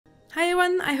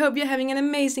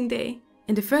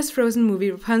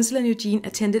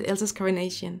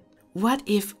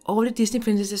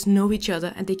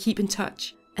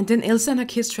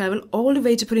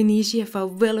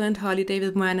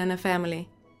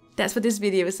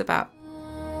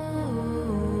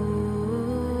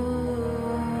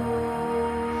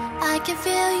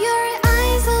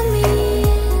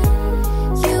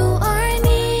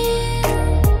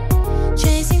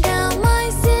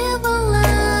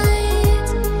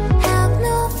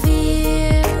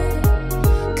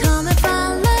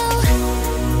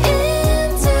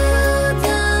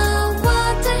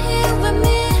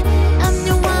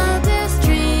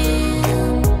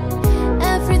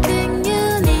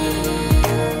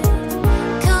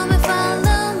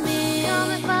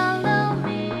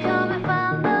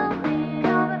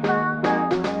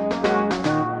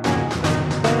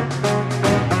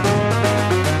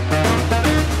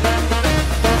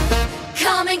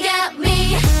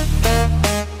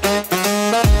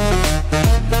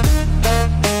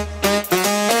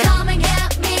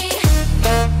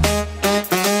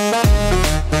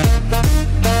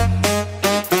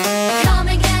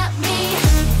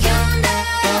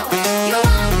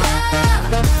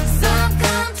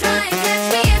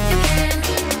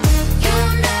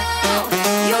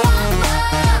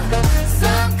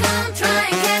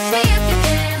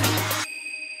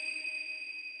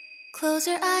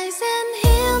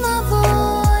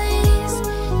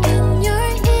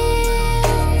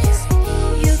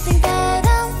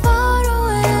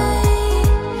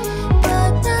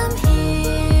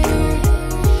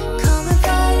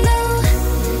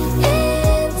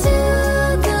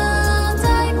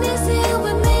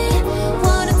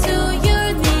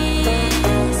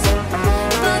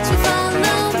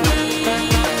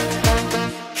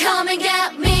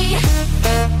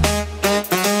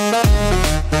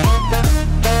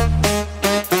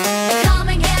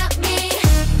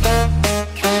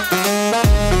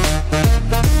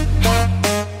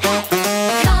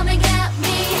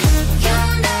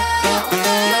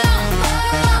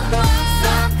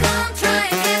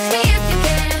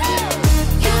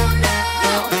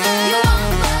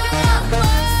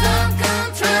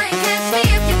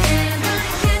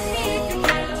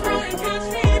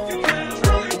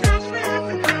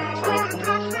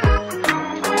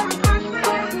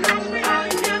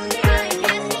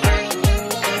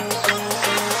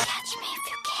Catch me if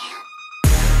you can.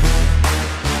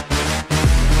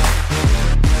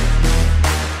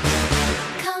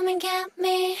 Come and get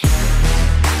me.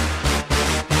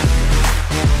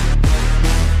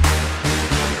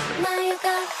 Now you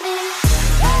got me.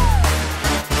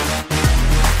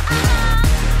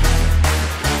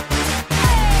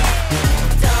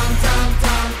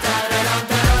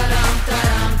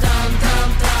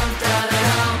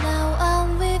 Now I'm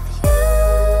with you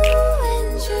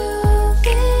and you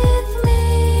with me,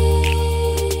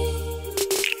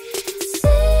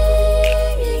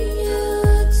 singing you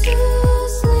to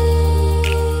sleep.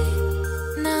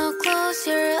 Now close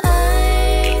your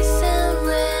eyes and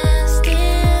rest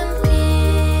in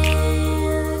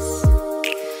peace.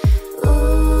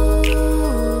 Ooh.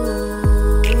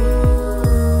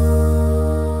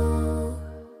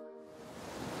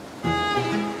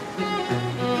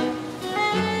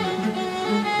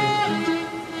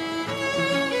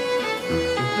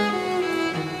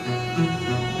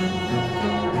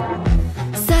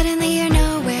 Suddenly you're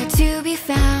nowhere to be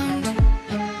found.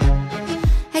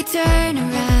 I turn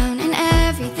around and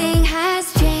everything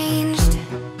has changed.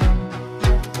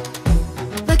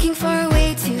 Looking for a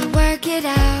way to work it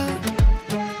out.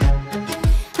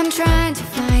 I'm trying to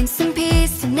find some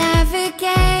peace to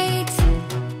navigate.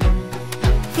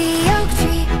 The oak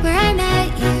tree where I met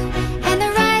you and the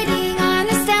writing on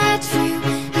the statue.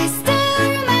 I still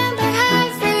remember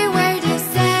every word you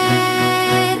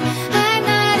said. I'm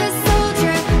not a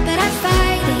soldier, but I'm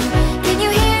fighting. Can you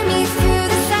hear me through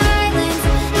the silence?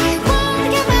 I won't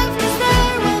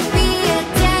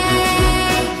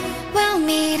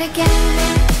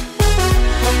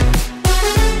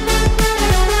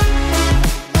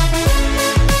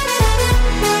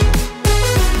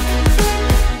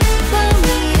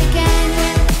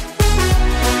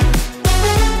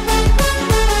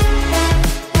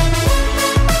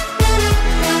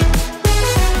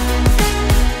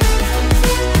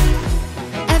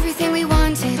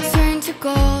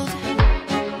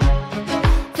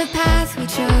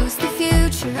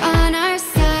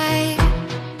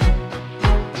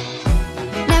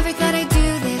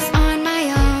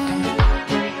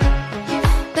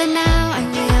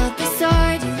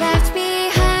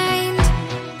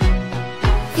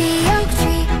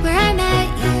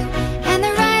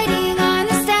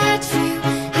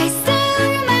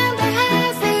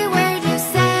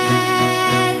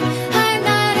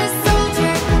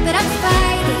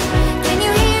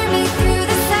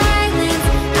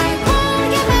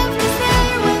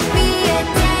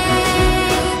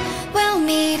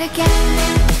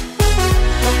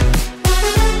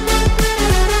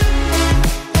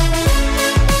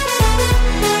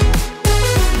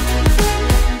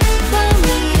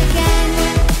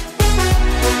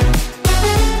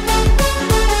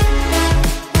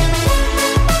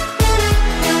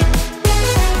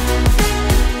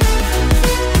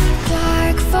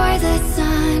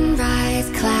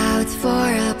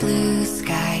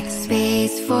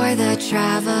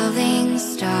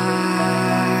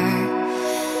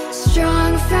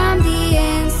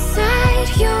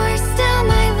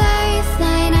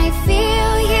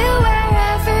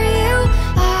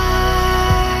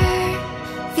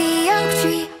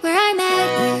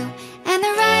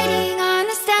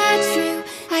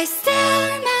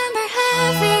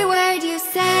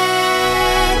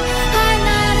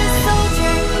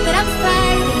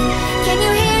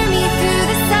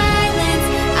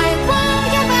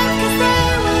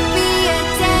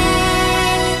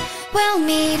we'll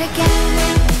meet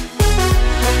again.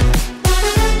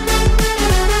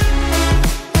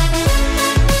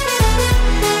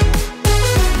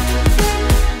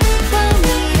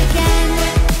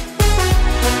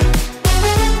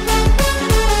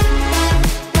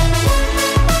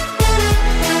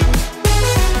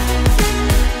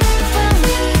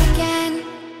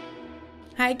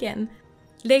 Hi again.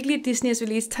 Lately, Disney has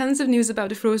released tons of news about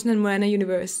the Frozen and Moana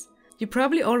universe. You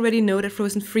probably already know that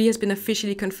Frozen 3 has been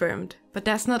officially confirmed, but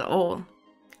that's not all.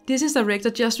 Disney's director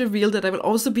just revealed that there will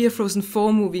also be a Frozen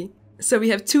 4 movie, so we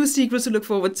have 2 sequels to look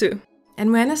forward to.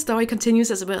 And Moana's story continues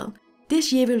as well.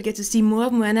 This year we will get to see more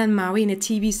of Moana and Maui in a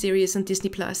TV series on Disney+,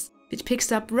 which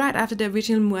picks up right after the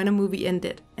original Moana movie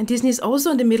ended. And Disney is also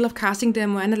in the middle of casting their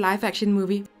Moana live-action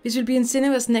movie, which will be in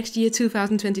cinemas next year,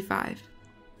 2025.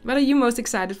 What are you most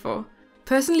excited for?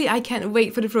 Personally, I can't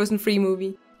wait for the Frozen 3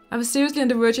 movie. I was seriously on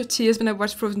the verge of tears when I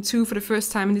watched Frozen 2 for the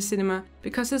first time in the cinema,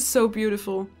 because it's so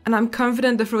beautiful, and I'm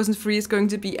confident that Frozen 3 is going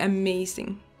to be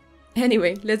amazing.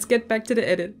 Anyway, let's get back to the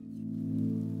edit.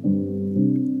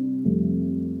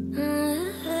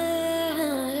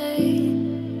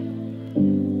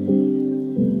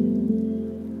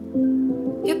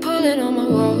 You're pulling on my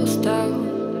walls down.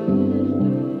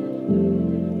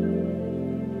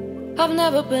 I've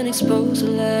never been exposed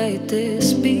like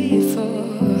this before.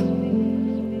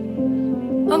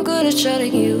 I'm good at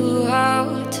shutting you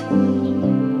out.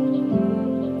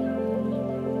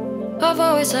 I've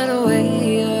always had a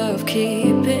way of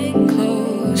keeping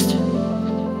closed.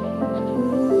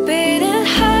 Beating,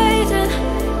 hiding,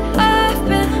 I've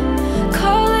been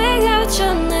calling out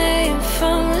your name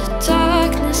from the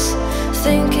darkness,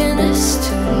 thinking it's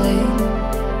too late.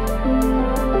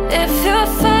 If you'll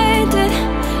find it,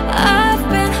 I've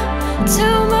been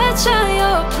too much on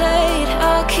your plate.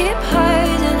 I'll keep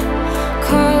hiding,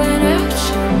 calling out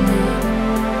your name,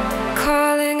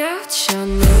 calling out your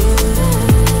name,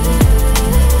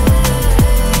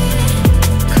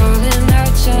 calling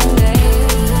out your name,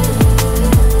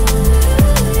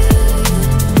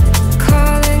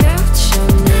 calling out your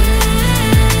name,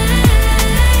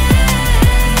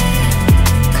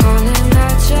 calling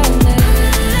out your name.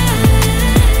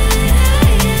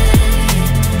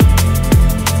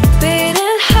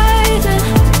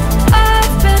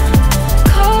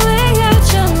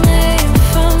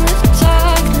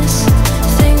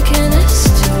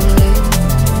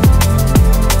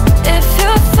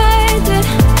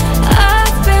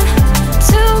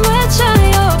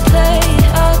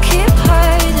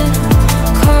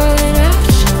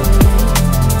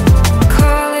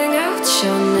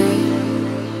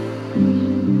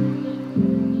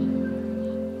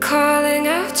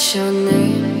 Your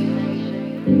name.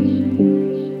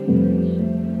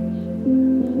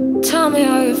 Tell me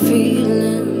how you're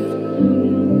feeling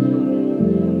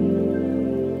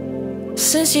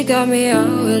since you got me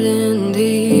out in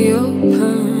the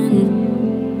open.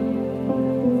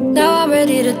 Now I'm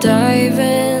ready to dive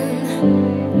in.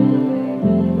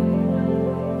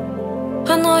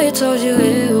 I know you told you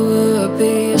it would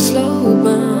be a slow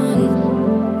burn.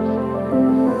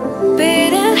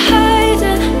 Beating,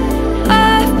 hiding,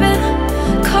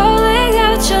 calling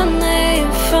out your name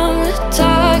from the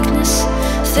darkness,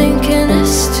 thinking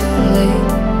it's too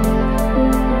late.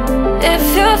 If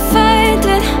you'll find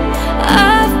it,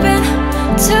 I've been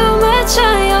too much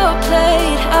on your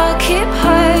plate. I'll keep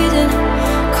hiding,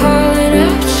 calling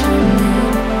out your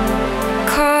name,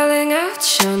 calling out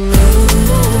your name,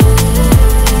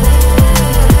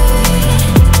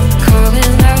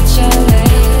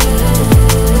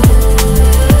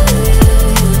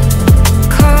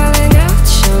 calling out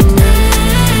your name.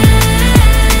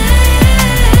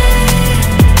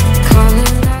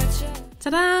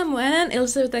 Ta-da! Moana and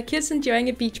Elsa with their kids enjoying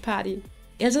a beach party.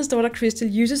 Elsa's daughter Crystal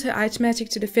uses her ice magic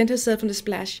to defend herself from the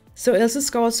splash, so Elsa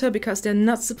scolds her because they're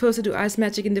not supposed to do ice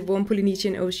magic in the warm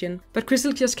Polynesian ocean, but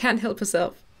Crystal just can't help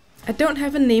herself. I don't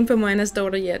have a name for Moana's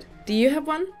daughter yet. Do you have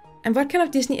one? And what kind of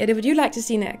Disney edit would you like to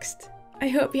see next? I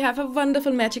hope you have a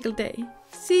wonderful magical day.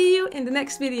 See you in the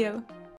next video!